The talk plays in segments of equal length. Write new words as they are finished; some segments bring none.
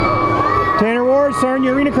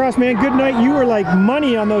Sarnia Arena Cross, man, good night. You were like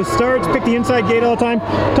money on those starts, pick the inside gate all the time.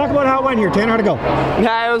 Talk about how it went here, Tanner. How'd it go?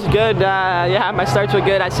 Yeah, it was good. My starts were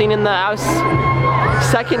good. I was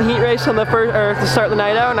second heat race on the first, or to start the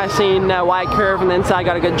night out, and I seen wide curve and the inside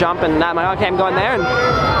got a good jump, and I'm like, okay, I'm going there, and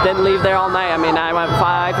didn't leave there all night. I mean, I went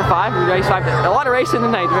 5 for 5 and raced 5. A lot of racing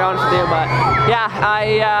tonight, to be honest with you, but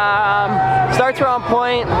yeah, starts were on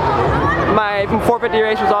point. My 450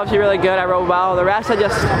 race was obviously really good. I rode well. The rest,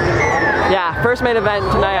 first main event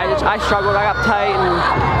tonight, I struggled. I got tight,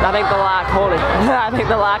 and I think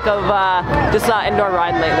the lack of indoor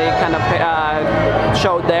riding lately kind of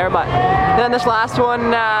showed there. But then this last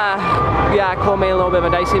one, Cole made a little bit of a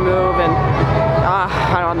dicey move, and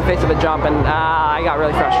on the face of a jump, and I got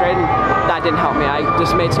really frustrated. That didn't help me. I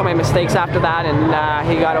just made so many mistakes after that, and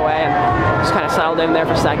he got away and just kind of settled in there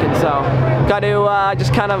for second. So got to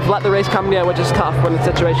just kind of let the race come to you, which is tough when it's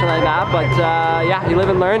a situation like that. But you live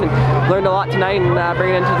and learn, and learned a lot tonight, and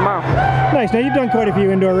bring it into tomorrow. Nice. Now you've done quite a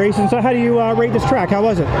few indoor races. So how do you rate this track? How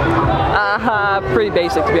was it? Pretty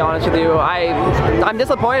basic, to be honest with you. I'm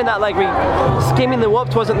disappointed that scheming the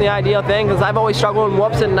whoops wasn't the ideal thing, because I've always struggled in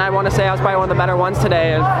whoops, and I want to say I was probably one of the better ones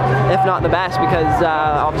today, if not the best, because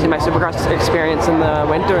obviously my Supercross experience in the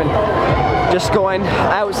winter and just going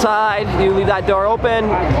outside, you leave that door open,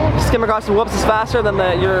 skim across the whoops is faster than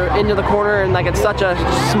you're into the corner, and it's such a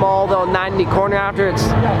small little 90 corner after.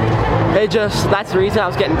 That's the reason I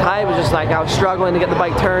was getting tight. It was just I was struggling to get the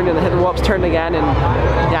bike turned and hit the whoops turned again, and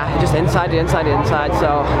just inside to inside to inside.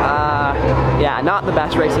 So not the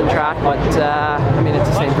best racing track, but it's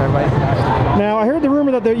the same for everybody. Now I heard the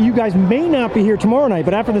rumor that you guys may not be here tomorrow night,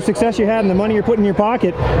 but after the success you had and the money you're putting in your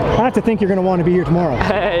pocket, I have to think you're going to want to be here tomorrow.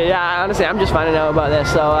 Honestly, I'm just finding out about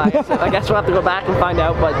this, so I guess we'll have to go back and find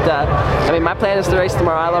out. But my plan is to race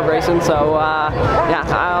tomorrow. I love racing, so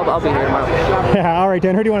I'll be here tomorrow. Yeah, all right,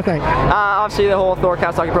 Dan. Who do you want to thank? Obviously, the whole Thor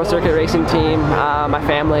Kawasaki Pro Circuit racing team, my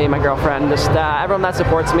family, my girlfriend, just everyone that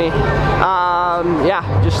supports me.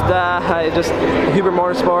 Just Huber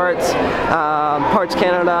Motorsports, Parts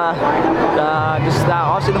Canada,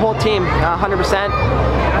 obviously the whole team, 100%.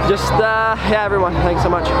 Everyone. Thanks so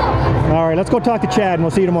much. All right, let's go talk to Chad, and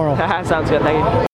we'll see you tomorrow. Sounds good. Thank you.